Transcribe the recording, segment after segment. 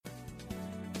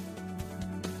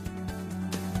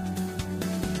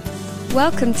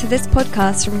Welcome to this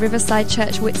podcast from Riverside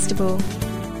Church Whitstable.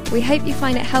 We hope you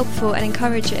find it helpful and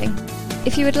encouraging.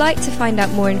 If you would like to find out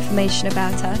more information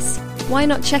about us, why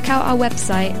not check out our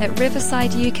website at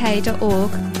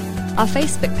riversideuk.org, our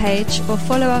Facebook page, or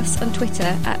follow us on Twitter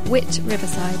at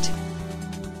 @WhitRiverside.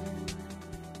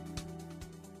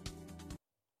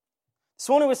 This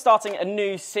morning we're starting a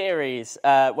new series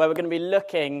where we're going to be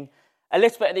looking a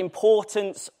little bit at the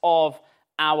importance of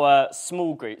our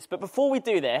small groups. But before we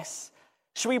do this,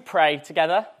 should we pray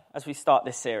together as we start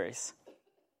this series?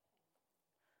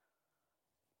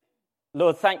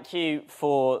 Lord, thank you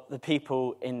for the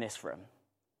people in this room.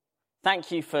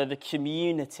 Thank you for the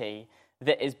community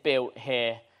that is built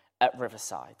here at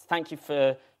Riverside. Thank you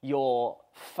for your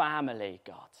family,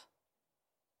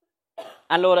 God.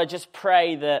 And Lord, I just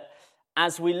pray that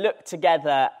as we look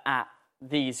together at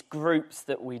these groups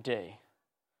that we do,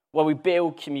 where we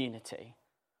build community,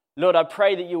 Lord, I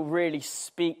pray that you'll really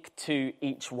speak to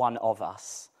each one of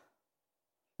us.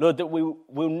 Lord, that we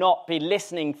will not be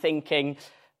listening thinking,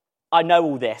 I know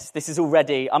all this.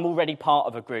 I'm already part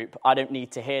of a group. I don't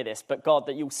need to hear this. But God,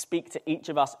 that you'll speak to each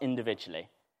of us individually.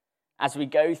 As we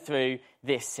go through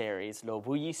this series, Lord,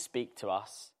 will you speak to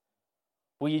us?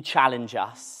 Will you challenge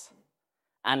us?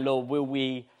 And Lord, will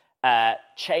we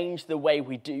change the way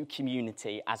we do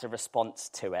community as a response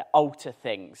to it? Alter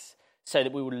things so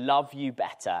that we will love you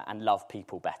better and love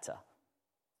people better.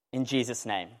 In Jesus'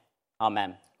 name,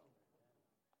 amen.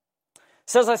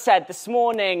 So as I said, this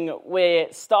morning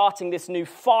we're starting this new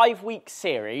 5-week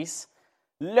series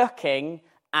looking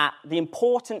at the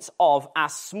importance of our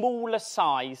smaller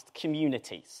sized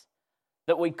communities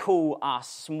that we call our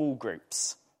small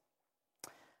groups.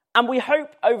 And we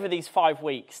hope over these 5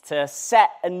 weeks to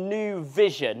set a new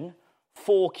vision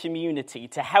for community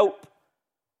to help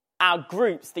our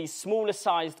groups, these smaller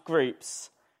sized groups,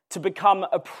 to become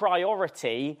a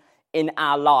priority in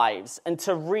our lives and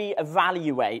to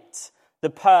reevaluate the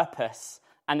purpose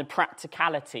and the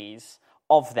practicalities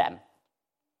of them.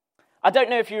 I don't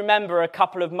know if you remember, a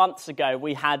couple of months ago,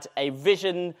 we had a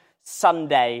Vision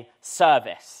Sunday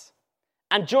service.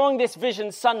 And during this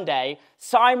Vision Sunday,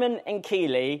 Simon and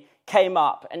Keely came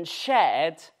up and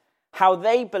shared how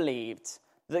they believed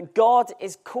that God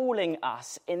is calling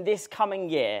us in this coming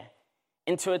year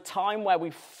into a time where we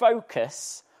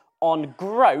focus on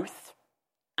growth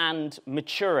and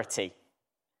maturity.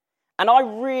 And I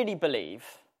really believe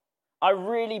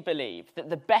that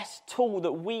the best tool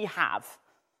that we have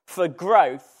for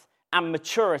growth and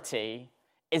maturity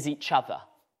is each other.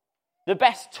 The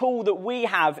best tool that we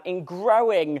have in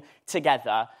growing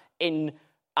together in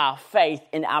our faith,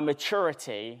 in our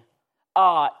maturity,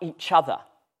 are each other.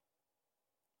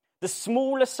 The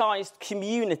smaller sized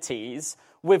communities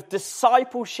with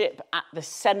discipleship at the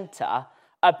center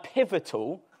are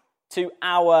pivotal to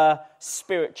our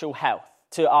spiritual health,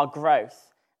 to our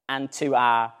growth, and to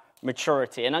our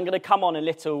maturity. And I'm going to come on a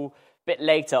little bit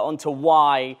later onto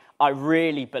why I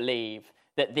really believe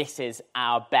that this is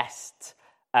our best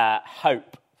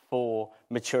hope for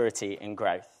maturity and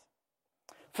growth.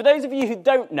 For those of you who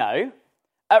don't know,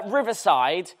 at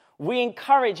Riverside, we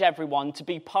encourage everyone to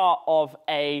be part of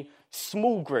a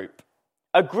small group,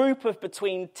 a group of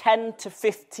between 10 to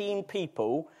 15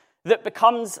 people that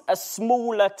becomes a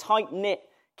smaller, tight-knit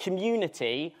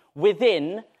community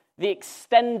within the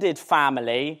extended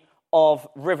family of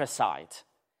Riverside.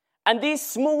 And these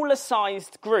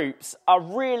smaller-sized groups are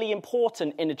really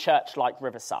important in a church like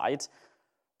Riverside,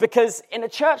 because in a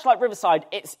church like Riverside,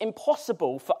 it's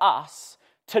impossible for us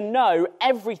to know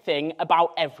everything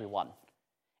about everyone.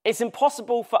 It's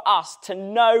impossible for us to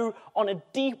know on a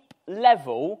deep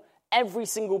level every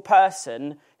single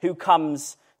person who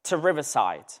comes to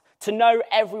Riverside, to know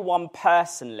everyone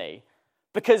personally,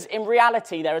 because in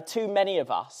reality, there are too many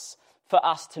of us for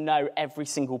us to know every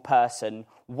single person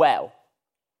well.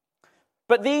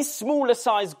 But these smaller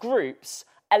sized groups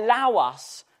allow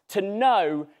us to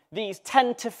know these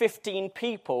 10 to 15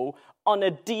 people on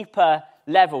a deeper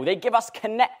level. They give us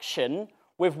connection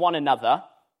with one another.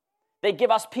 They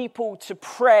give us people to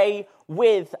pray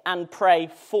with and pray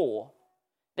for.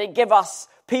 They give us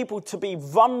people to be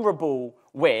vulnerable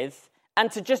with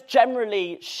and to just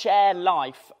generally share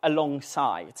life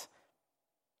alongside.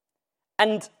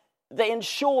 And they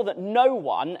ensure that no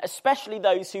one, especially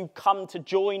those who come to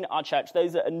join our church,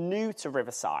 those that are new to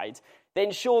Riverside, they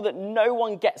ensure that no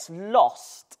one gets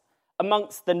lost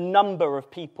amongst the number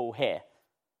of people here.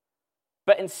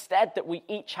 But instead that we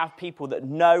each have people that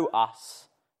know us,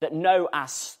 that know our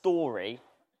story,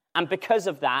 and because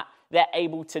of that, they're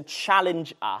able to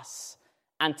challenge us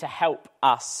and to help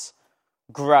us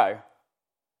grow.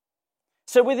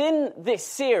 So within this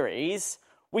series,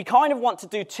 we kind of want to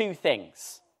do two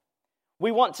things.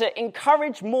 We want to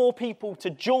encourage more people to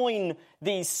join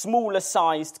these smaller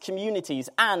sized communities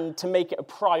and to make it a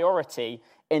priority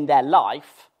in their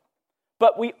life.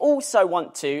 But we also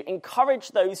want to encourage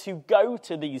those who go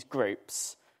to these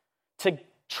groups to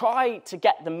try to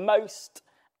get the most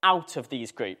out of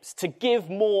these groups, to give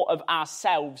more of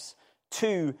ourselves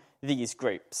to these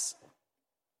groups.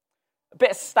 A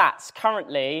bit of stats.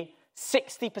 Currently,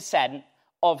 60%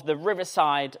 of the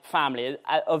Riverside family,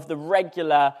 of the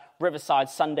regular Riverside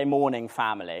Sunday morning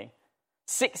family,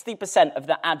 60% of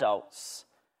the adults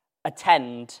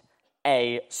attend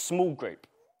a small group.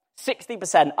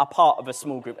 60% are part of a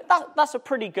small group. That's a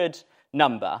pretty good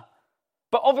number.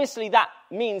 But obviously that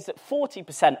means that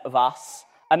 40% of us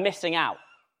are missing out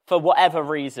for whatever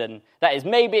reason that is.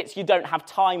 Maybe it's you don't have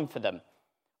time for them,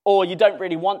 or you don't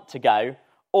really want to go,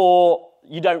 or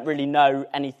you don't really know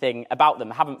anything about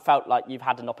them, haven't felt like you've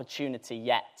had an opportunity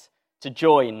yet to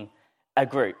join a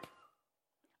group.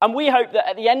 And we hope that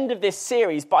at the end of this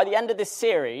series, by the end of this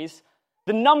series,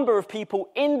 the number of people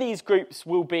in these groups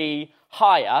will be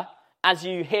higher as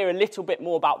you hear a little bit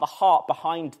more about the heart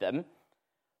behind them.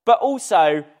 But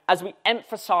also, as we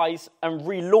emphasize and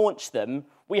relaunch them,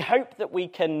 we hope that we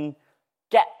can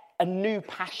get a new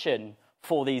passion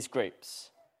for these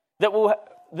groups.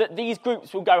 That these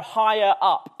groups will go higher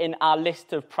up in our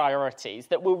list of priorities,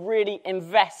 that we'll really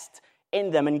invest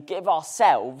in them and give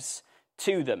ourselves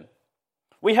to them.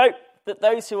 We hope that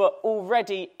those who are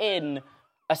already in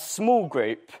a small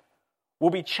group will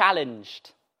be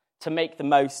challenged to make the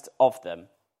most of them,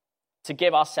 to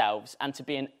give ourselves and to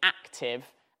be an active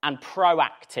and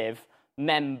proactive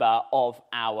member of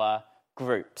our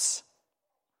groups.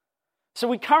 So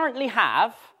we currently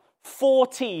have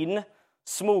 14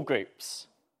 small groups.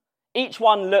 Each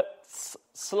one looks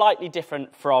slightly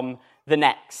different from the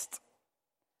next.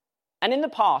 And in the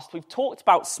past, we've talked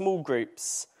about small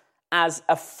groups as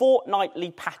a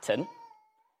fortnightly pattern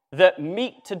that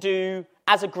meet to do,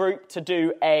 as a group, to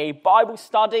do a Bible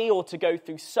study or to go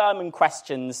through sermon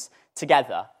questions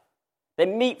together. They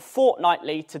meet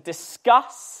fortnightly to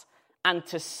discuss and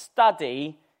to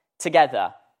study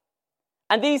together.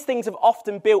 And these things have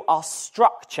often built our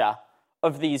structure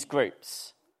of these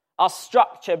groups. Our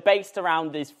structure based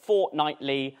around this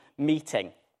fortnightly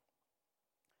meeting.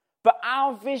 But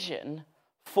our vision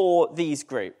for these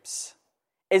groups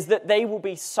is that they will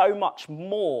be so much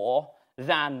more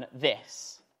than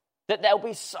this. That they'll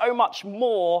be so much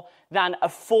more than a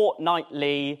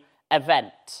fortnightly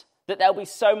event. That there'll be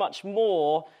so much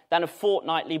more than a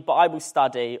fortnightly Bible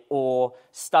study or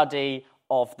study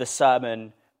of the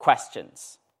sermon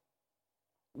questions.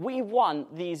 We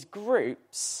want these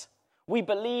groups, we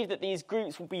believe that these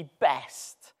groups will be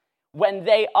best when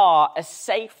they are a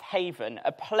safe haven,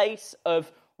 a place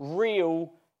of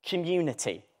real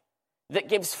community that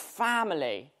gives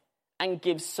family and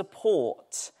gives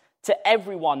support to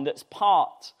everyone that's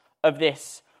part of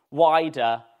this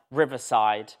wider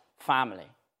Riverside family.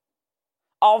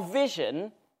 Our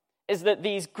vision is that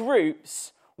these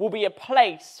groups will be a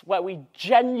place where we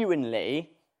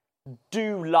genuinely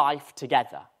do life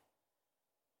together.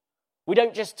 We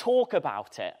don't just talk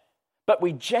about it, but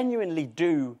we genuinely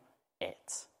do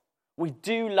it. We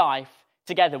do life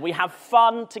together. We have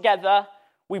fun together.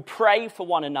 We pray for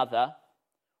one another.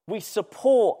 We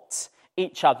support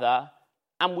each other,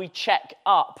 and we check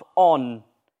up on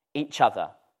each other.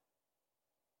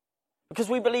 Because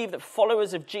we believe that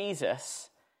followers of Jesus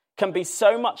can be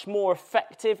so much more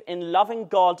effective in loving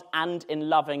God and in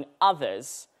loving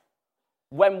others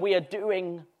when we are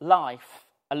doing life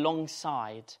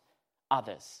alongside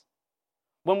others.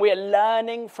 When we are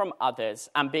learning from others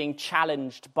and being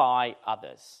challenged by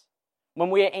others. When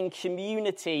we are in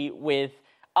community with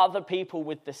other people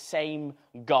with the same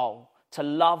goal, to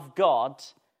love God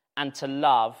and to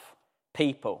love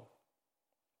people.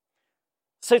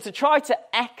 So to try to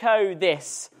echo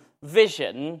this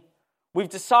vision, we've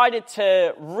decided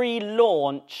to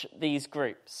relaunch these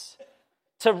groups.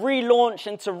 To relaunch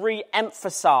and to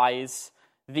re-emphasize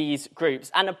these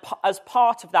groups. And as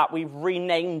part of that, we've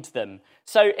renamed them.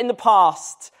 So in the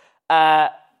past,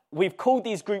 we've called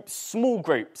these groups small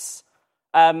groups.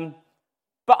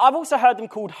 But I've also heard them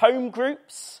called home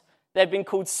groups. They've been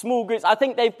called small groups. I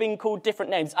think they've been called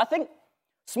different names. I think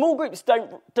small groups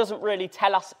doesn't really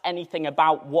tell us anything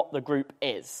about what the group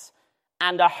is.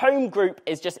 And a home group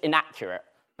is just inaccurate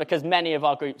because many of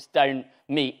our groups don't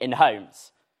meet in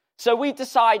homes. So we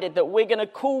decided that we're going to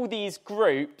call these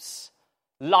groups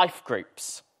life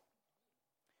groups.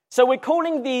 So we're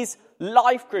calling these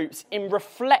life groups in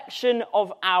reflection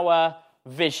of our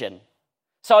vision.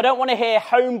 So I don't want to hear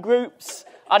home groups.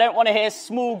 I don't want to hear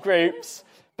small groups.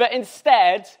 But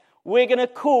instead, we're going to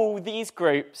call these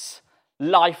groups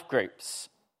life groups.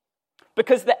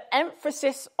 Because the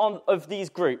emphasis of these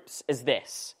groups is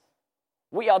this: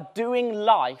 we are doing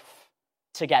life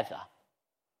together.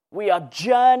 We are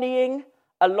journeying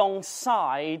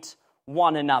alongside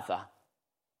one another.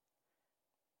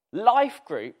 Life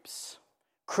groups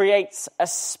creates a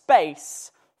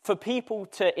space for people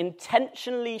to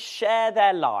intentionally share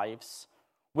their lives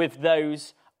with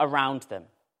those around them,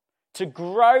 to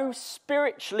grow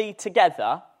spiritually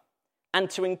together and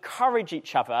to encourage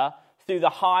each other through the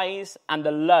highs and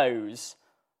the lows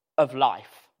of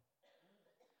life.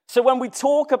 So when we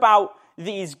talk about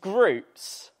these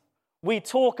groups, we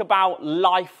talk about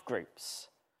life groups,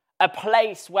 a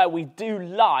place where we do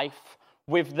life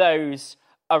with those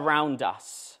around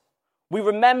us. We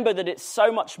remember that it's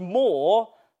so much more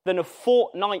than a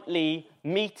fortnightly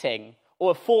meeting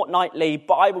or a fortnightly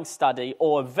Bible study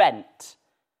or event,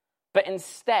 but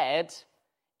instead,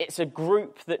 it's a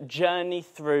group that journey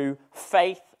through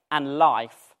faith and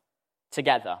life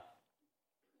together.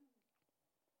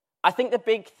 I think the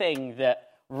big thing that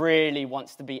really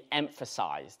wants to be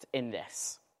emphasized in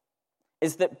this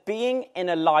is that being in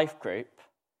a life group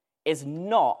is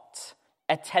not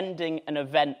attending an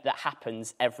event that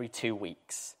happens every 2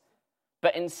 weeks,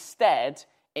 but instead,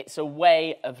 it's a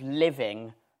way of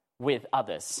living with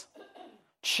others,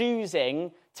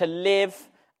 choosing to live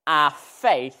our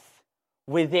faith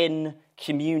within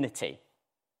community.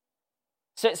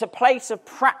 So it's a place of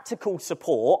practical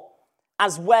support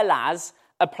as well as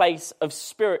a place of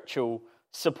spiritual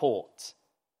support.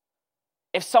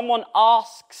 If someone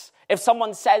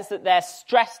says that they're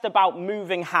stressed about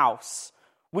moving house,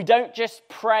 we don't just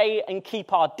pray and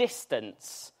keep our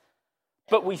distance,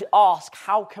 but we ask,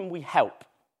 how can we help?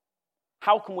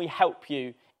 How can we help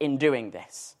you in doing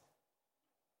this?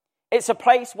 It's a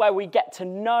place where we get to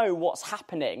know what's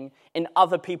happening in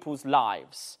other people's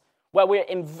lives, where we're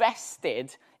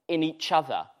invested in each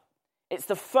other. It's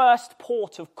the first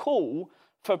port of call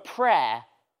for prayer,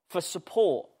 for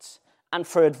support, and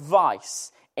for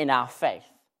advice in our faith.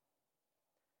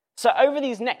 So over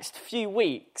these next few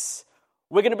weeks,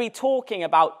 we're going to be talking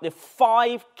about the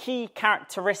 5 key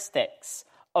characteristics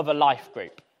of a life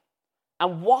group.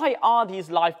 And why are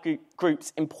these life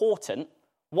groups important?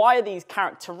 Why are these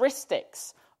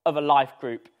characteristics of a life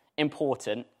group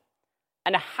important?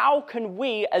 And how can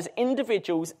we as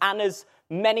individuals and as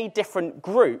many different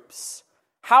groups,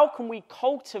 how can we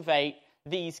cultivate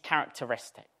these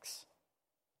characteristics?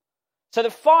 So the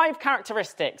 5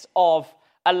 characteristics of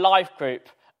a life group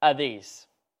are these: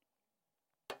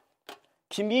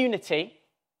 community,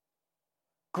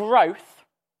 growth,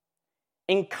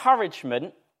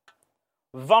 encouragement,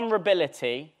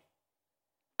 vulnerability,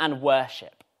 and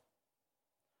worship.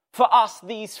 For us,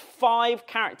 these 5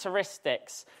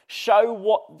 characteristics show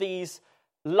what these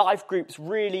life groups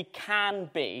really can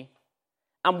be,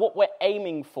 and what we're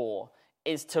aiming for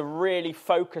is to really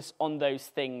focus on those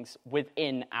things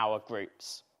within our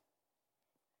groups.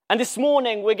 And this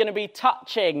morning, we're going to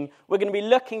be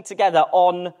looking together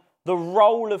on the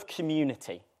role of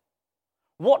community.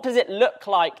 What does it look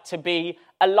like to be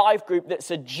a life group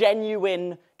that's a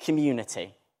genuine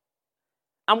community?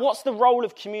 And what's the role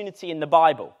of community in the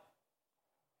Bible?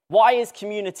 Why is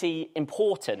community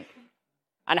important?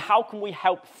 And how can we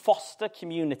help foster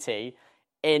community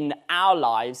in our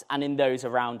lives and in those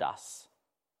around us?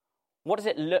 What does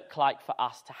it look like for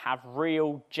us to have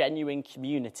real, genuine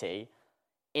community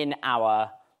in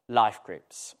our life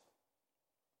groups?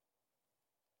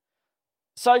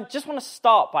 So I just want to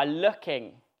start by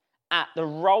looking at the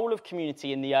role of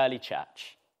community in the early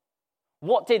church.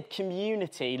 What did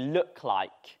community look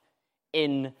like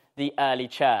in the early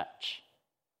church?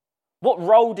 What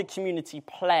role did community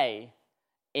play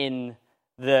in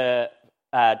the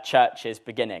church's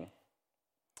beginning?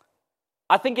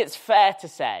 I think it's fair to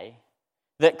say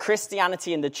that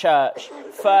Christianity in the church,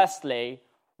 firstly,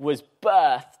 was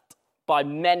birthed by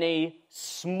many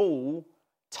small,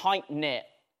 tight-knit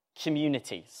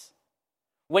communities.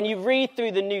 When you read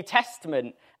through the New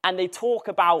Testament and they talk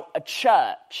about a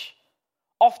church,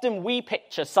 often we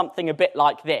picture something a bit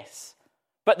like this.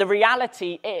 But the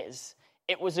reality is,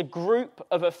 it was a group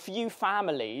of a few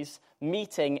families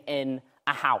meeting in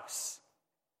a house.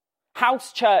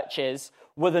 House churches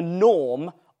were the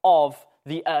norm of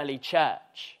the early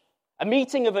church. A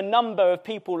meeting of a number of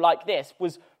people like this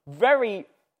was very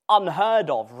unheard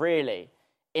of, really,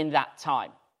 in that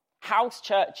time. House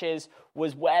churches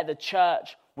was where the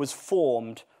church was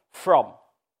formed from.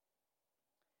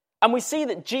 And we see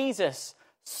that Jesus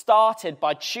started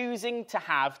by choosing to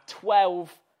have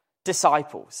 12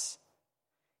 disciples.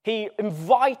 he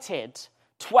invited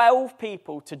 12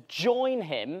 people to join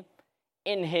him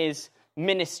in his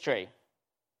ministry.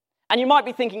 And you might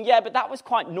be thinking, yeah, but that was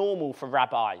quite normal for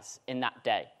rabbis in that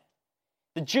day.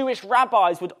 The Jewish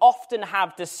rabbis would often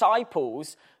have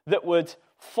disciples that would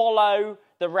follow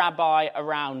the rabbi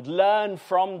around, learn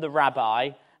from the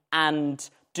rabbi, and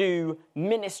do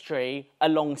ministry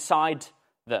alongside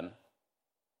them.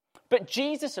 But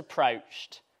Jesus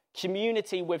approached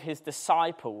community with his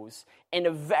disciples in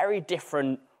a very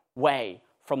different way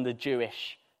from the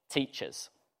Jewish teachers.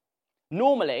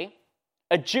 Normally,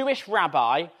 a Jewish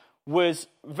rabbi was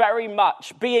very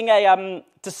much, being a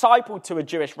disciple to a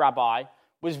Jewish rabbi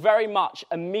was very much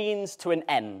a means to an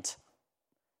end.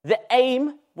 The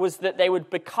aim was that they would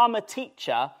become a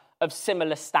teacher of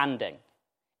similar standing.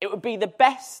 It would be the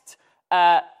best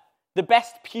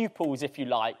pupils, if you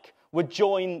like, would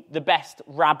join the best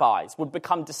rabbis, would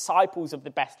become disciples of the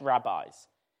best rabbis.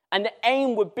 And the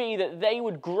aim would be that they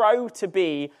would grow to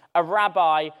be a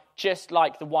rabbi just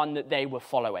like the one that they were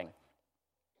following.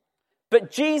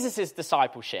 But Jesus'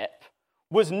 discipleship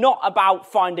was not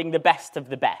about finding the best of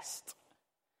the best.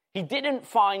 He didn't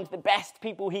find the best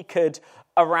people he could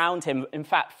around him, in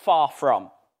fact, far from.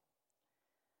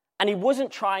 And he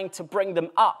wasn't trying to bring them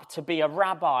up to be a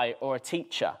rabbi or a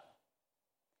teacher.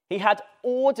 He had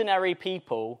ordinary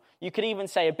people, you could even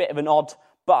say a bit of an odd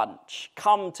bunch,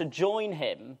 come to join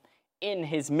him in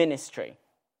his ministry.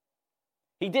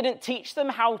 He didn't teach them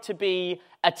how to be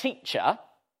a teacher,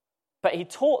 but he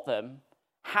taught them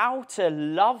how to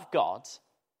love God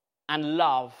and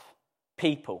love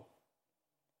people.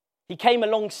 He came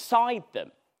alongside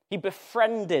them. He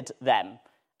befriended them.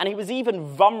 And he was even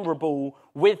vulnerable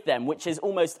with them, which is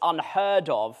almost unheard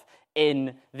of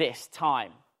in this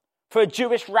time. For a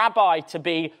Jewish rabbi to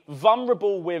be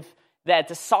vulnerable with their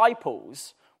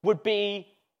disciples would be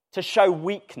to show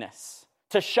weakness,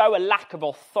 to show a lack of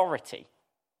authority.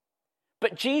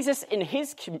 But Jesus, in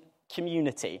his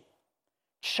community,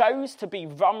 chose to be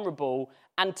vulnerable,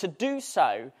 and to do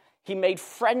so, he made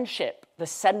friendship the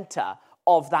center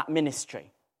of that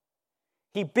ministry.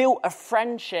 He built a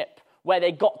friendship where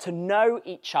they got to know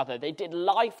each other. They did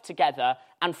life together,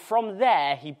 and from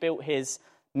there, he built his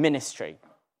ministry.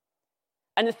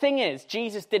 And the thing is,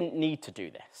 Jesus didn't need to do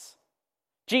this.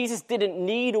 Jesus didn't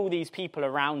need all these people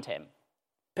around him,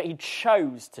 but he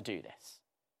chose to do this.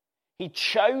 He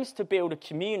chose to build a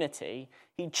community.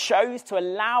 He chose to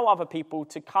allow other people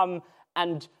to come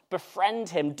and befriend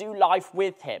him, do life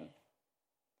with him.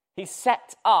 He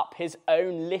set up his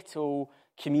own little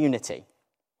community.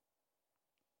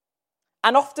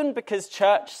 And often, because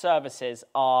church services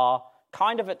are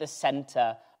kind of at the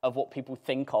center of what people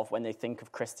think of when they think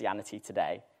of Christianity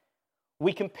today,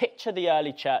 we can picture the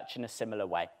early church in a similar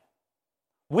way.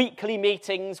 Weekly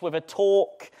meetings with a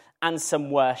talk and some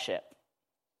worship.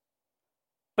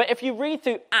 But if you read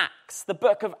through Acts, the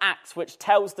book of Acts, which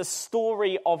tells the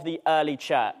story of the early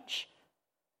church,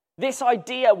 this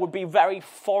idea would be very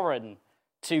foreign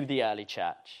to the early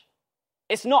church.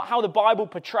 It's not how the Bible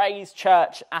portrays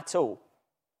church at all.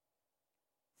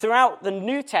 Throughout the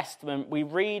New Testament, we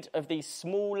read of these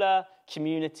smaller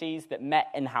communities that met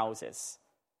in houses.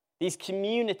 These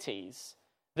communities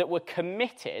that were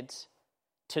committed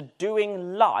to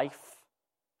doing life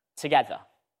together.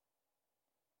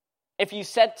 If you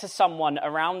said to someone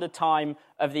around the time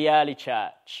of the early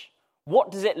church,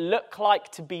 what does it look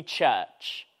like to be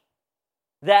church?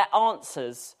 Their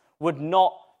answers would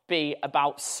not be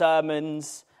about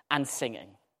sermons and singing.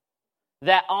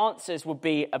 Their answers would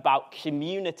be about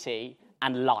community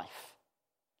and life.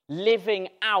 Living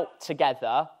out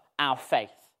together our faith.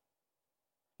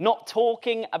 Not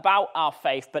talking about our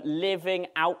faith, but living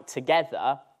out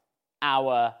together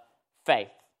our faith.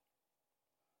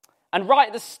 And right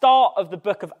at the start of the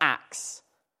book of Acts,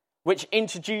 which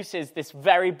introduces this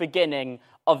very beginning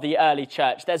of the early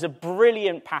church, there's a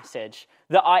brilliant passage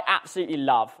that I absolutely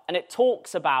love. And it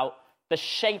talks about the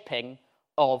shaping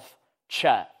of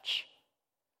church.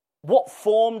 What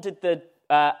form did the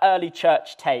early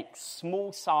church take?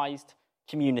 Small-sized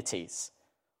communities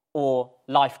or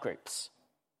life groups.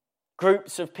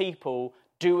 Groups of people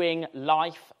doing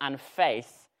life and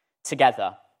faith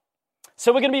together.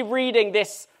 So we're going to be reading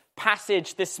this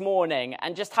passage this morning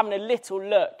and just having a little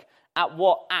look at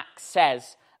what Acts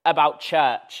says about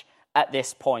church at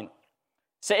this point.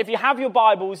 So if you have your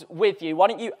Bibles with you, why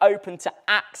don't you open to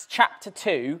Acts chapter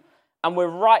 2, and we're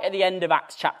right at the end of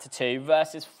Acts chapter 2,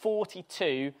 verses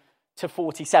 42 to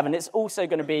 47. It's also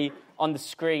going to be on the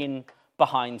screen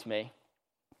behind me.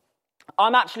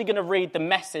 I'm actually going to read the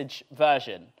Message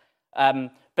version,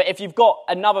 but if you've got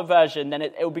another version, then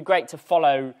it would be great to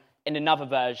follow in another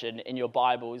version in your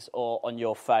Bibles or on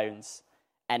your phones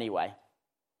anyway.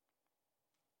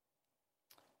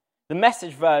 The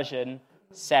Message version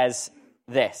says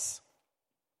this: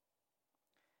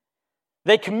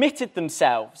 they committed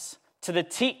themselves to the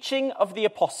teaching of the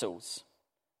apostles,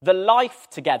 the life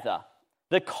together,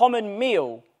 the common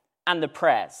meal, and the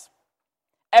prayers.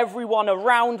 Everyone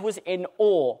around was in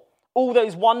awe, all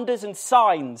those wonders and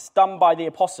signs done by the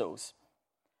apostles.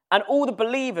 And all the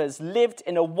believers lived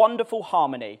in a wonderful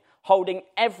harmony, holding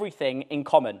everything in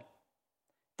common.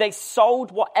 They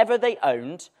sold whatever they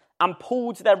owned and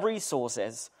pooled their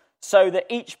resources so that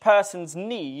each person's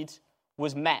need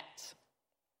was met.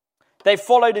 They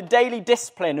followed a daily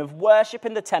discipline of worship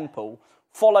in the temple,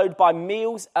 followed by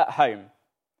meals at home.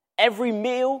 Every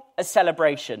meal a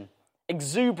celebration,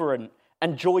 exuberant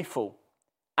and joyful,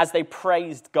 as they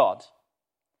praised God.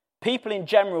 People in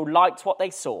general liked what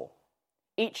they saw.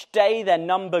 Each day their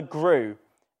number grew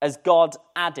as God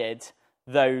added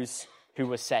those who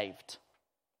were saved.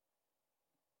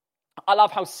 I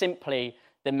love how simply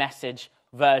the Message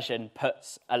version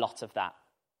puts a lot of that.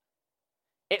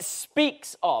 This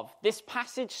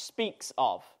passage speaks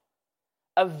of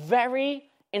a very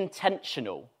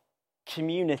intentional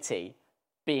community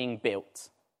being built.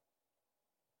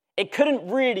 It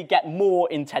couldn't really get more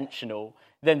intentional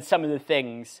than some of the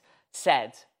things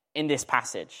said in this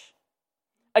passage.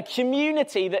 A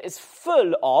community that is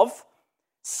full of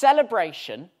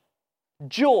celebration,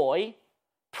 joy,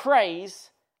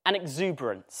 praise, and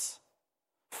exuberance,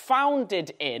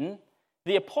 founded in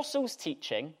the apostles'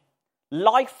 teaching,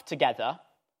 life together,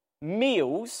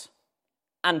 meals,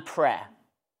 and prayer.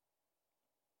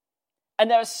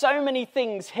 And there are so many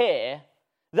things here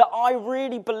that I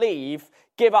really believe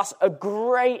give us a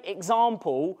great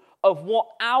example of what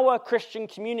our Christian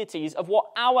communities, of what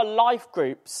our life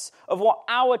groups, of what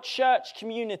our church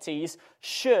communities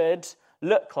should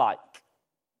look like.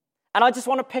 And I just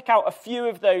want to pick out a few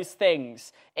of those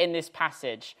things in this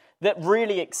passage that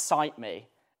really excite me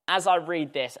as I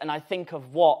read this and I think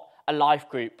of what a life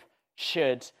group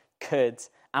should, could,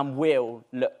 and will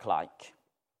look like.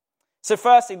 So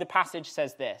firstly, the passage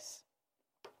says this: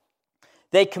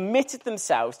 they committed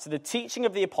themselves to the teaching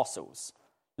of the apostles,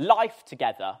 life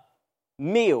together,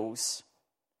 meals,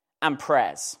 and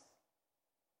prayers.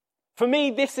 For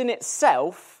me, this in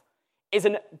itself is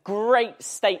a great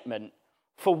statement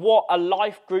for what a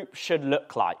life group should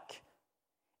look like.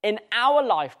 In our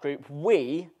life group,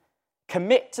 we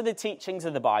commit to the teachings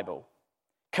of the Bible,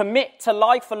 commit to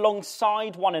life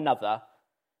alongside one another,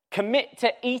 commit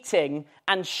to eating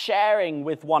and sharing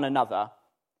with one another,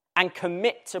 and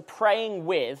commit to praying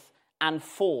with and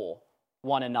for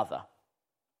one another.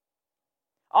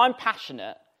 I'm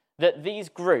passionate that these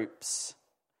groups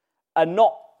are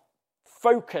not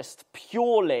focused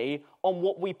purely on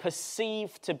what we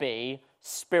perceive to be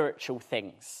spiritual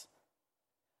things.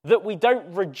 That we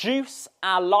don't reduce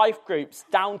our life groups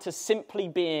down to simply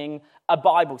being a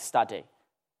Bible study.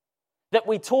 That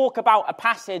we talk about a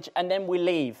passage and then we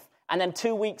leave. And then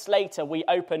 2 weeks later we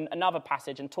open another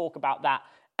passage and talk about that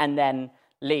and then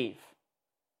leave.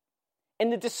 In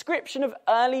the description of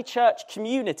early church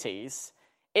communities,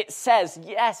 it says,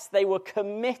 yes, they were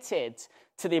committed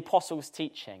to the apostles'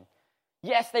 teaching.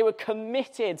 Yes, they were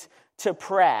committed to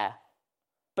prayer.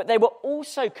 But they were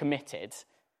also committed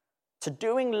to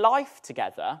doing life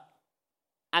together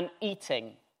and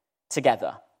eating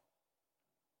together.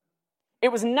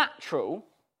 It was natural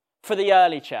for the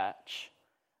early church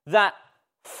that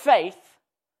faith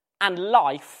and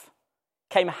life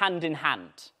came hand in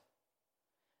hand.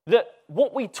 That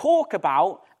what we talk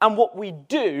about and what we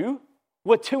do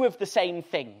were two of the same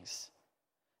things.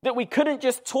 That we couldn't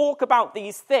just talk about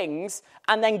these things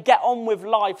and then get on with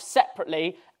life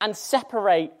separately and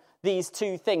separate these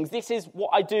two things. This is what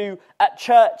I do at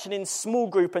church and in small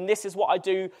group, and this is what I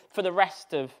do for the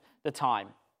rest of the time.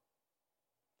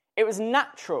 It was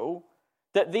natural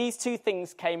that these two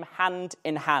things came hand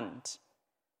in hand.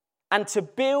 And to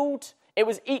build, it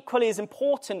was equally as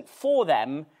important for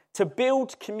them to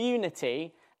build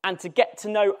community and to get to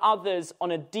know others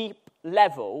on a deep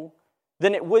level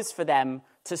than it was for them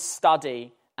to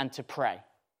study and to pray.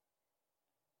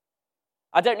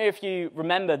 I don't know if you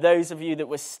remember, those of you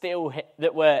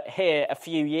that were here a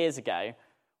few years ago,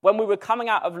 when we were coming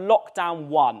out of lockdown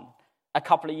 1 a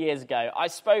couple of years ago, I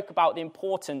spoke about the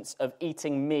importance of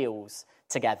eating meals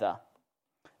together.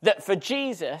 That for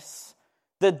Jesus,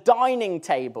 the dining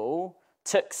table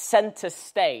took center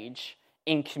stage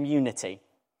in community.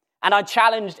 And I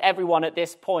challenged everyone at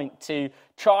this point to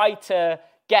try to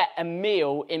get a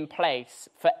meal in place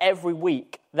for every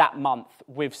week that month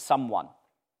with someone.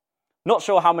 Not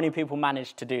sure how many people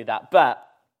managed to do that, but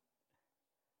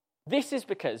this is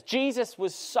because Jesus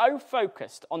was so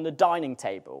focused on the dining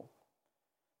table,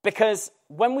 because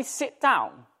when we sit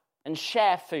down and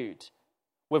share food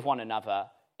with one another,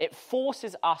 it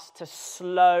forces us to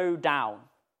slow down.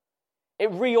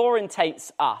 It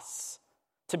reorientates us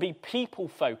to be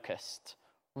people-focused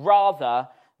rather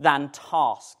than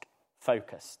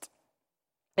task-focused.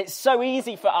 It's so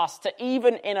easy for us to,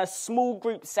 even in a small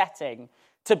group setting,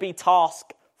 to be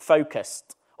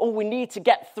task-focused. Oh, we need to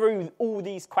get through all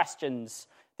these questions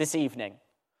this evening.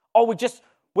 Oh,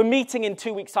 we're meeting in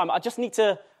 2 weeks' time. I just need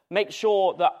to make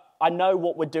sure that I know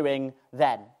what we're doing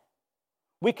then.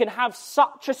 We can have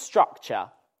such a structure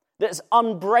that's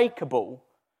unbreakable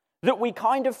that we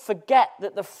kind of forget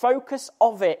that the focus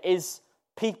of it is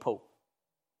people.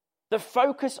 The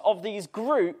focus of these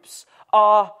groups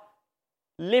are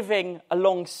living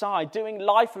alongside, doing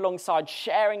life alongside,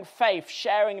 sharing faith,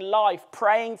 sharing life,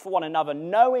 praying for one another,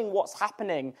 knowing what's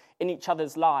happening in each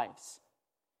other's lives.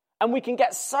 And we can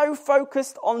get so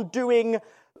focused on doing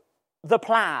the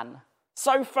plan,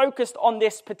 so focused on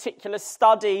this particular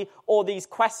study or these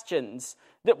questions,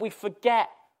 that we forget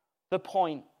the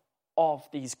point of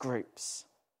these groups.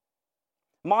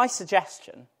 My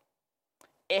suggestion,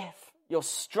 if you're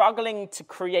struggling to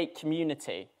create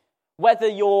community, whether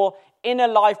you're in a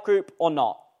life group or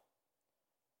not,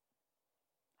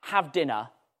 have dinner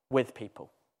with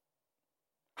people.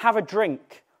 Have a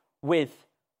drink with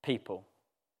people.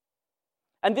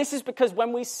 And this is because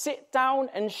when we sit down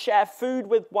and share food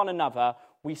with one another,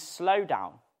 we slow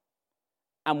down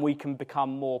and we can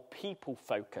become more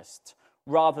people-focused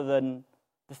rather than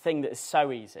the thing that is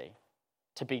so easy,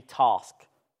 to be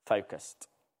task-focused.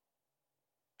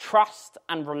 Trust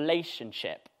and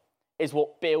relationship is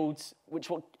what builds,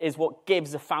 is what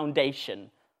gives a foundation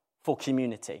for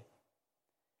community.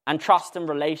 And trust and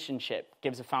relationship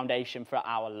gives a foundation for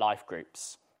our life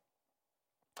groups.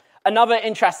 Another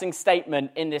interesting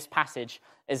statement in this passage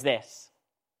is this.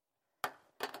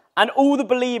 And all the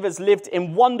believers lived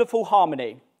in wonderful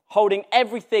harmony, holding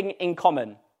everything in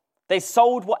common. They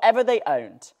sold whatever they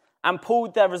owned and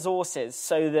pooled their resources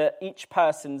so that each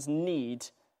person's need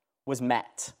was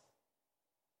met.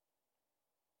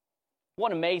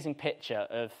 What an amazing picture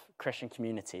of Christian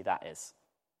community that is.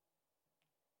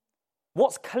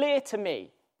 What's clear to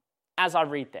me as I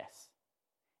read this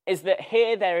is that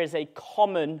here there is a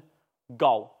common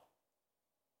goal.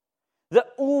 That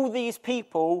all these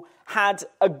people had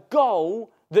a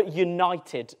goal that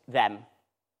united them.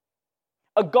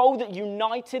 A goal that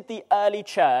united the early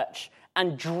church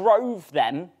and drove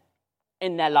them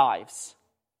in their lives.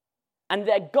 And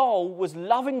their goal was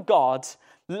loving God,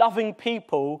 loving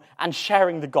people, and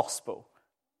sharing the gospel.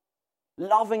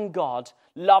 Loving God,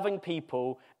 loving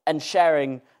people, and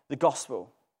sharing the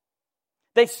gospel.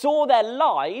 They saw their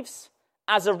lives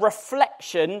as a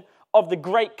reflection of the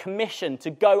Great Commission to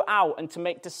go out and to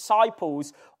make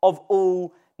disciples of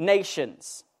all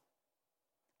nations.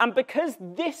 And because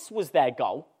this was their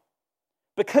goal,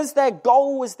 because their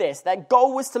goal was this, their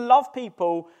goal was to love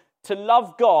people, to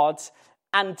love God,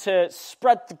 and to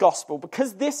spread the gospel,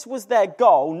 because this was their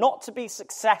goal, not to be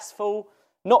successful,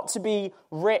 not to be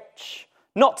rich,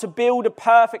 not to build a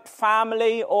perfect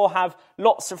family or have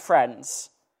lots of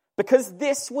friends. Because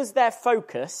this was their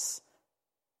focus,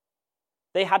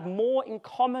 they had more in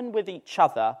common with each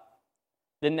other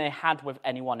than they had with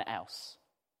anyone else.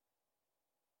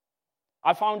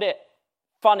 I found it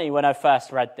funny when I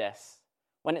first read this,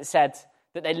 when it said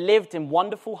that they lived in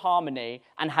wonderful harmony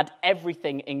and had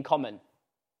everything in common.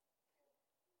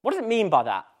 What does it mean by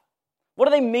that? What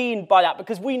do they mean by that?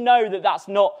 Because we know that that's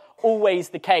not always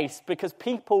the case, because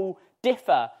people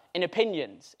differ in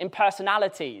opinions, in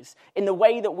personalities, in the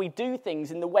way that we do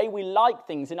things, in the way we like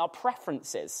things, in our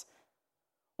preferences.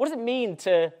 What does it mean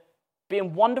to be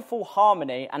in wonderful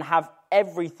harmony and have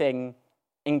everything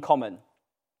in common?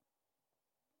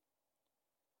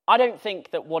 I don't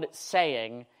think that what it's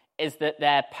saying is that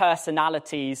their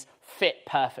personalities fit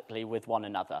perfectly with one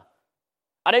another.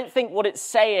 I don't think what it's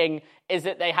saying is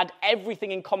that they had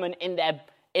everything in common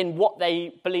in what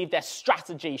they believe their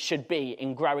strategy should be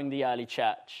in growing the early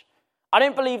church. I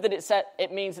don't believe that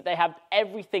it means that they have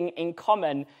everything in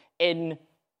common in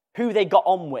who they got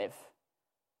on with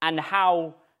and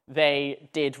how they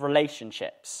did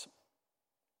relationships.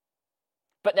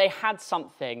 But they had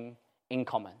something in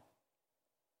common.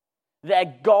 Their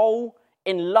goal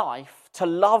in life, to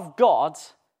love God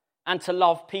and to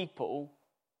love people,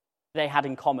 they had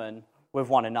in common with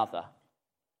one another.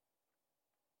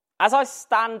 As I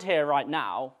stand here right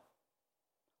now,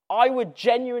 I would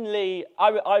genuinely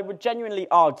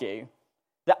argue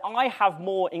that I have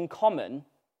more in common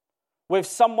with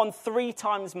someone 3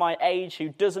 times my age who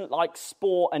doesn't like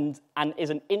sport and is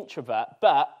an introvert,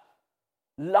 but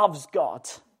loves God,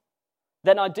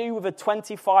 than I do with a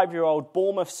 25-year-old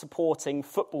Bournemouth-supporting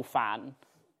football fan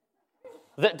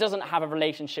that doesn't have a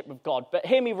relationship with God. But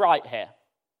hear me right here.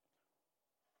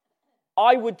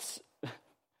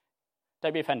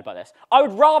 Don't be offended by this. I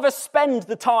would rather spend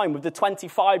the time with the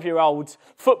 25-year-old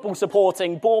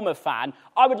football-supporting Bournemouth fan.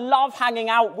 I would love hanging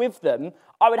out with them.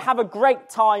 I would have a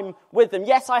great time with them.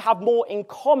 Yes, I have more in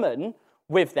common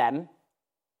with them.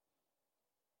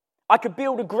 I could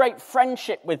build a great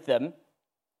friendship with them.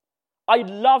 I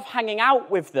love hanging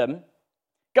out with them,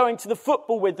 going to the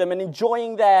football with them and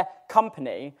enjoying their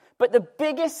company. But the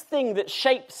biggest thing that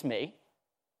shapes me,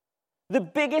 the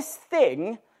biggest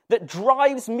thing that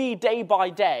drives me day by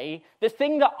day, the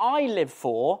thing that I live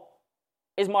for,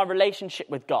 is my relationship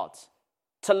with God.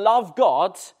 To love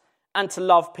God and to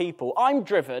love people. I'm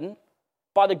driven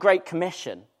by the Great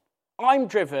Commission. I'm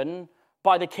driven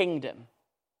by the kingdom.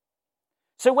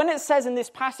 So when it says in this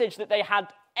passage that they had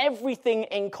everything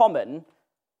in common,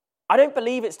 I don't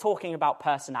believe it's talking about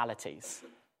personalities.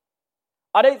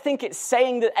 I don't think it's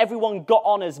saying that everyone got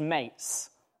on as mates.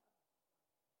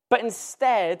 But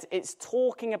instead, it's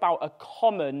talking about a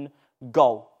common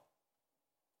goal.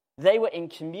 They were in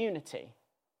community,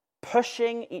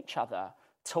 pushing each other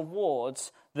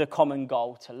towards the common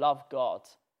goal, to love God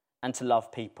and to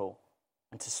love people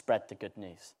and to spread the good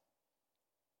news.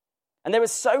 And they were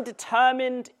so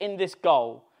determined in this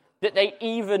goal that they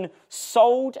even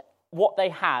sold what they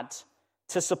had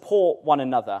to support one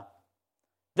another,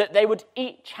 that they would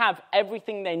each have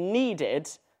everything they needed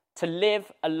to live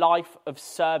a life of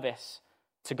service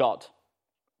to God.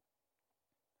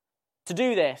 To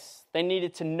do this, they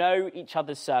needed to know each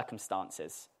other's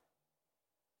circumstances.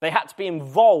 They had to be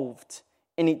involved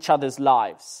in each other's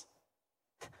lives.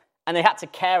 And they had to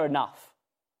care enough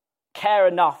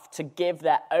to give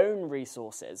their own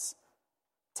resources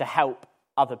to help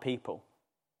other people.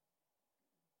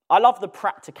 I love the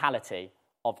practicality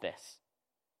of this,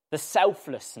 the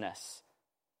selflessness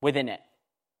within it.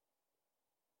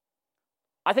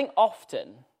 I think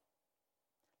often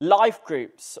life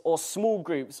groups or small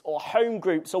groups or home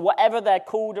groups or whatever they're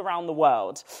called around the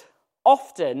world,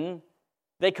 often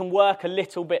they can work a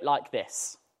little bit like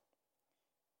this.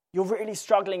 You're really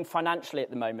struggling financially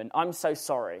at the moment. I'm so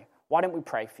sorry. Why don't we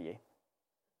pray for you?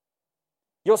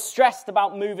 You're stressed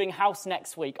about moving house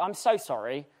next week. I'm so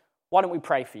sorry. Why don't we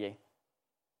pray for you?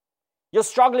 You're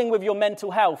struggling with your mental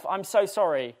health. I'm so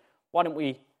sorry. Why don't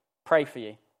we pray for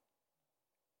you?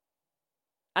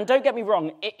 And don't get me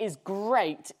wrong, it is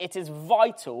great, it is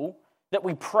vital that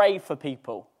we pray for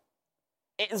people.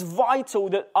 It is vital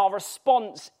that our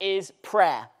response is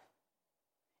prayer.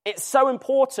 It's so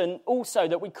important also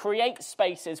that we create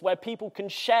spaces where people can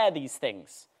share these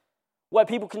things, where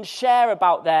people can share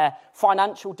about their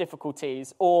financial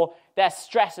difficulties or their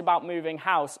stress about moving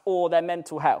house or their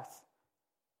mental health.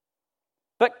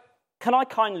 But can I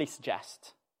kindly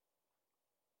suggest,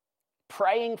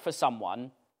 praying for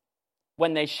someone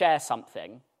when they share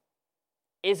something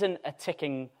isn't a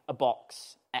ticking a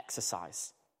box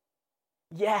exercise.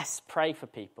 Yes, pray for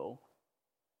people,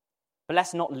 but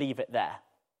let's not leave it there.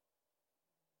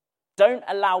 Don't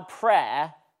allow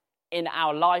prayer in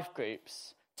our life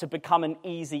groups to become an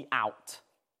easy out,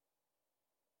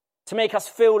 to make us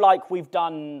feel like we've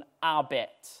done our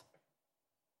bit,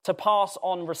 to pass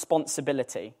on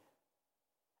responsibility,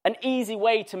 an easy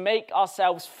way to make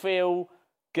ourselves feel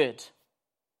good.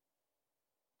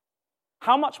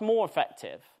 How much more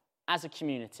effective as a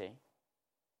community,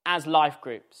 as life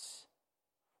groups,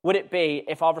 would it be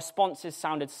if our responses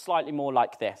sounded slightly more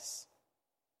like this?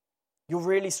 You're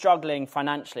really struggling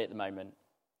financially at the moment.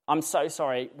 I'm so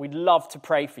sorry. We'd love to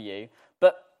pray for you.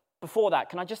 But before that,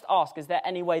 can I just ask, is there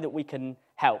any way that we can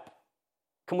help?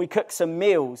 Can we cook some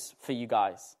meals for you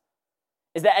guys?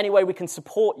 Is there any way we can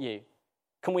support you?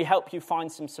 Can we help you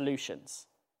find some solutions?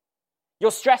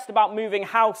 You're stressed about moving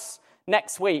house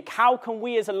next week. How can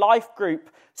we as a life group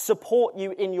support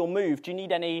you in your move? Do you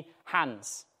need any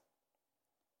hands?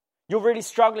 You're really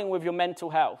struggling with your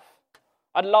mental health.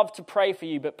 I'd love to pray for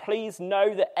you, but please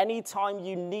know that anytime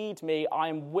you need me, I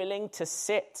am willing to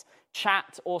sit,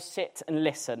 chat, or sit and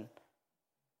listen.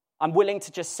 I'm willing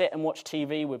to just sit and watch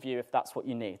TV with you if that's what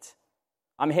you need.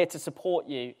 I'm here to support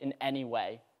you in any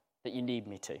way that you need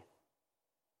me to.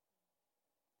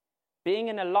 Being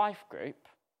in a life group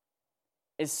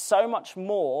is so much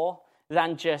more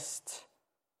than just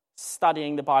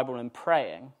studying the Bible and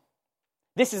praying.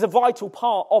 This is a vital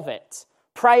part of it,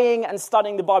 Praying and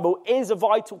studying the Bible is a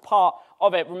vital part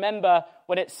of it. Remember,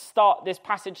 when this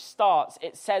passage starts,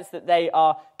 it says that they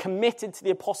are committed to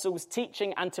the apostles'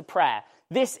 teaching and to prayer.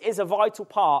 This is a vital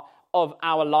part of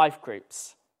our life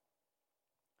groups.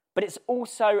 But it's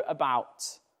also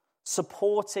about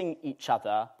supporting each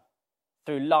other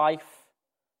through life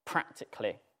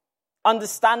practically.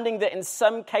 Understanding that in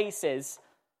some cases,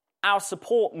 our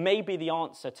support may be the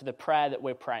answer to the prayer that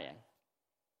we're praying.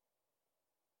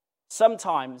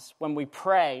 Sometimes when we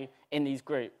pray in these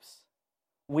groups,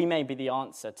 we may be the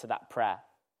answer to that prayer.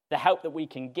 The help that we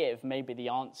can give may be the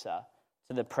answer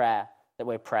to the prayer that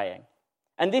we're praying.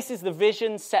 And this is the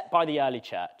vision set by the early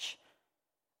church.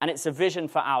 And it's a vision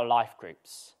for our life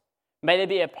groups. May there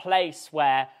be a place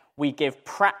where we give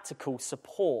practical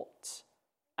support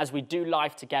as we do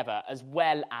life together, as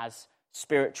well as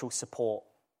spiritual support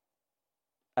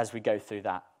as we go through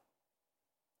that.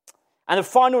 And the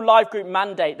final life group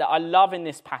mandate that I love in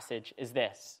this passage is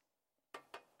this.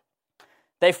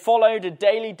 They followed a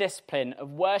daily discipline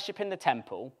of worship in the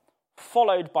temple,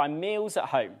 followed by meals at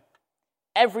home.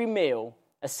 Every meal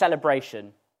a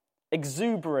celebration,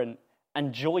 exuberant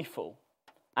and joyful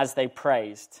as they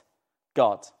praised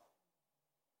God.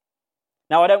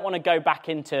 Now, I don't want to go back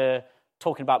into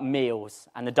talking about meals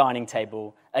and the dining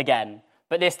table again,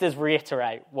 but this does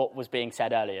reiterate what was being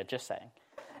said earlier, just saying.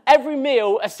 Every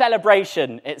meal a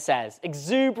celebration, it says,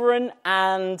 exuberant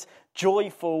and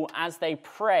joyful as they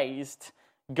praised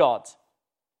God.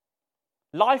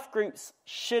 Life groups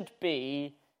should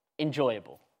be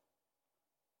enjoyable.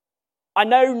 I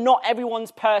know not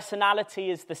everyone's personality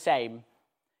is the same.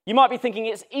 You might be thinking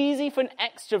it's easy for an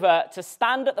extrovert to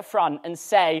stand at the front and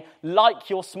say, like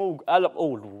your small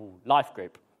life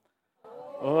group.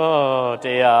 Oh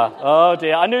dear.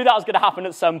 I knew that was going to happen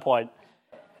at some point.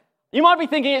 You might be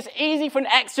thinking it's easy for an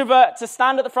extrovert to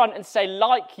stand at the front and say,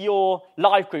 like your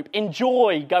life group,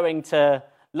 enjoy going to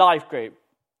life group.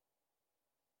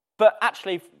 But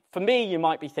actually, for me, you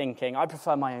might be thinking, I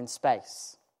prefer my own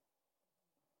space.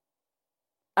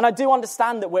 And I do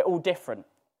understand that we're all different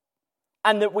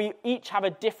and that we each have a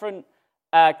different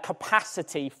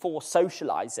capacity for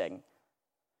socializing.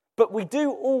 But we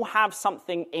do all have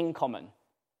something in common.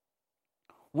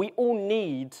 We all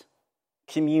need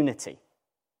community.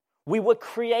 We were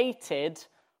created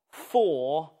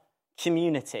for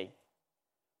community.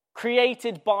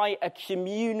 Created by a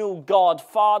communal God,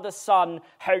 Father, Son,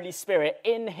 Holy Spirit,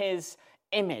 in his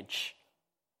image.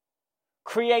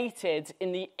 Created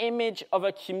in the image of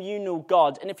a communal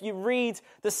God. And if you read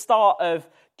the start of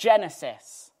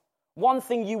Genesis, one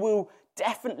thing you will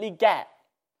definitely get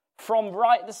from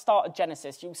right at the start of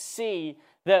Genesis, you'll see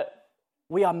that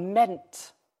we are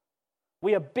built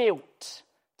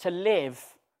to live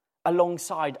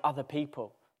alongside other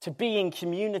people, to be in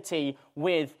community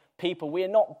with people. We are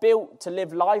not built to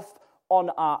live life on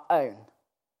our own.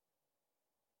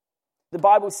 The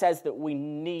Bible says that we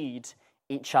need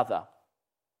each other.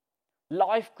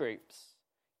 Life groups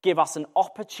give us an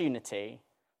opportunity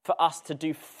for us to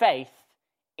do faith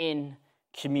in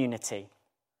community,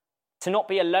 to not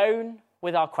be alone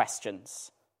with our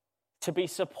questions, to be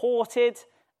supported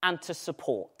and to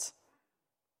support,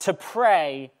 to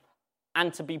pray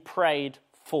and to be prayed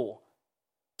for,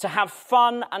 to have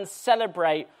fun and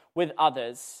celebrate with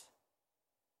others,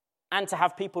 and to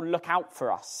have people look out for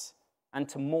us and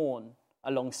to mourn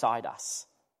alongside us.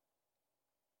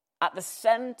 At the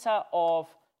center of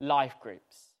life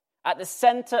groups, at the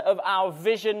center of our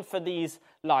vision for these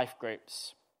life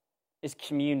groups is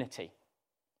community.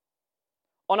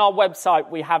 On our website,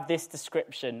 we have this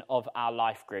description of our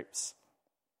life groups.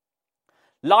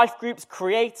 Life groups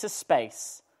create a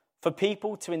space for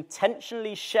people to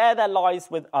intentionally share their lives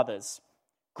with others,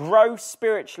 grow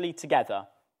spiritually together,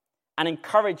 and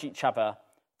encourage each other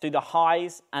through the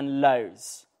highs and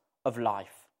lows of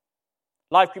life.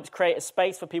 Life groups create a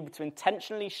space for people to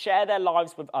intentionally share their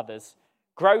lives with others,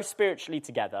 grow spiritually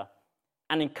together,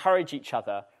 and encourage each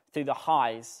other through the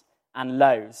highs and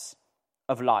lows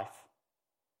of life.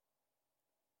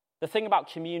 The thing about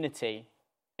community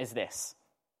is this: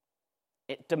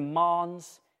 it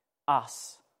demands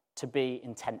us to be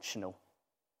intentional.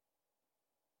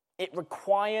 It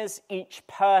requires each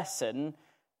person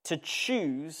to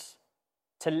choose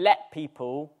to let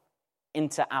people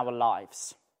into our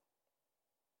lives.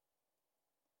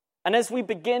 And as we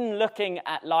begin looking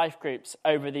at life groups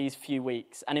over these few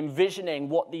weeks and envisioning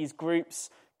what these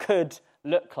groups could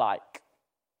look like,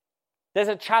 there's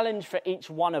a challenge for each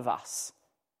one of us.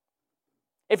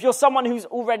 If you're someone who's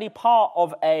already part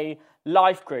of a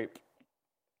life group,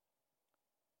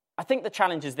 I think the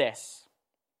challenge is this: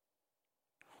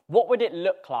 what would it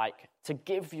look like to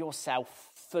give yourself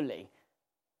fully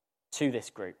to this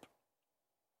group?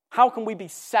 How can we be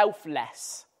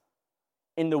selfless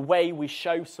in the way we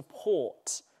show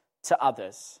support to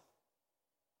others?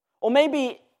 Or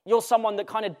maybe you're someone that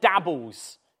kind of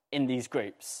dabbles in these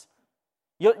groups.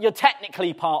 You're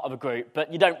technically part of a group,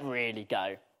 but you don't really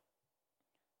go.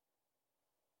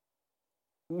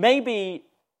 Maybe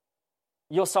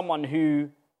you're someone who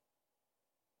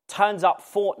turns up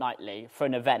fortnightly for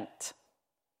an event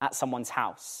at someone's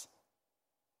house,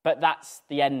 but that's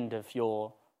the end of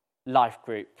your life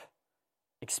group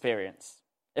experience.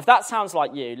 If that sounds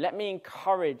like you, let me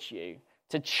encourage you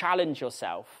to challenge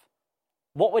yourself.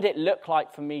 What would it look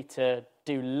like for me to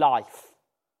do life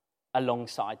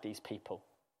alongside these people?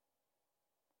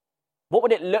 What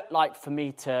would it look like for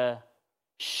me to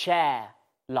share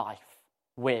life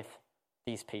with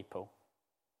these people?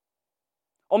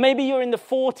 Or maybe you're in the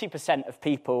 40% of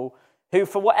people who,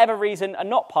 for whatever reason, are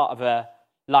not part of a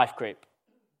life group.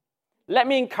 Let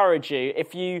me encourage you,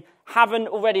 if you haven't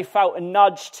already felt a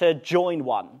nudge to join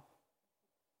one,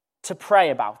 to pray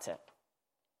about it,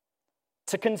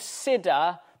 to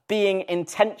consider being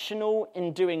intentional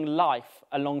in doing life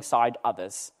alongside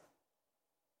others.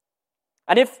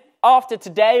 And if after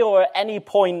today or at any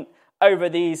point over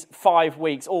these 5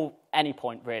 weeks, or any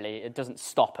point really, it doesn't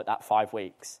stop at that 5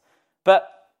 weeks, but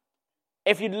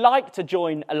if you'd like to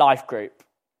join a life group,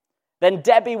 then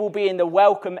Debbie will be in the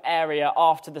welcome area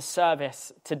after the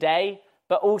service today,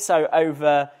 but also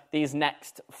over these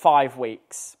next 5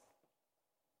 weeks.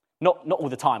 Not all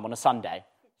the time on a Sunday.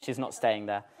 She's not staying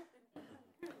there.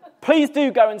 Please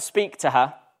do go and speak to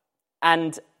her,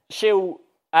 and she'll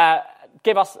ask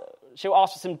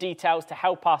for some details to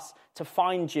help us to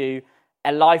find you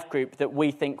a life group that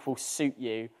we think will suit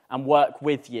you and work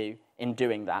with you in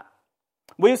doing that.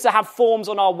 We also have forms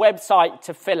on our website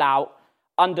to fill out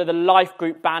under the life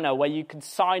group banner where you can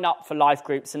sign up for life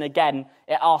groups. And again,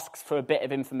 it asks for a bit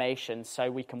of information so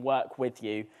we can work with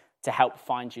you to help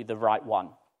find you the right one.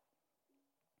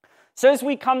 So as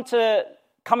we come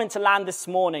into land this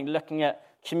morning looking at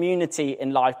community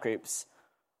in life groups,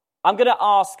 I'm going to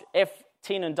ask if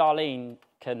Tina and Darlene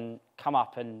can come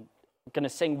up, and I'm going to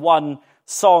sing one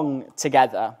song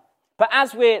together. But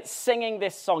as we're singing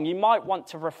this song, you might want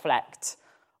to reflect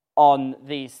on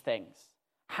these things.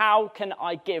 How can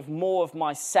I give more of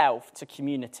myself to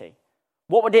community?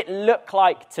 What would it look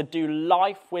like to do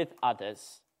life with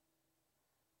others?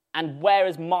 And where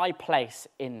is my place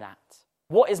in that?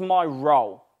 What is my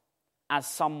role as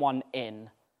someone in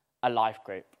a life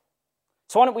group?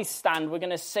 So why don't we stand? We're going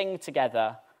to sing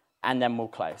together and then we'll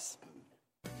close.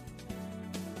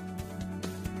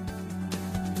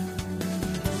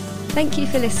 Thank you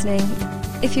for listening.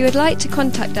 If you would like to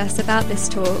contact us about this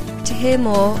talk, to hear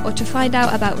more, or to find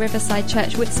out about Riverside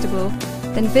Church Whitstable,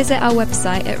 then visit our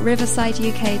website at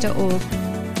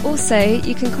riversideuk.org. Also,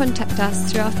 you can contact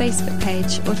us through our Facebook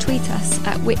page or tweet us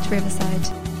at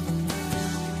 @WhitRiverside.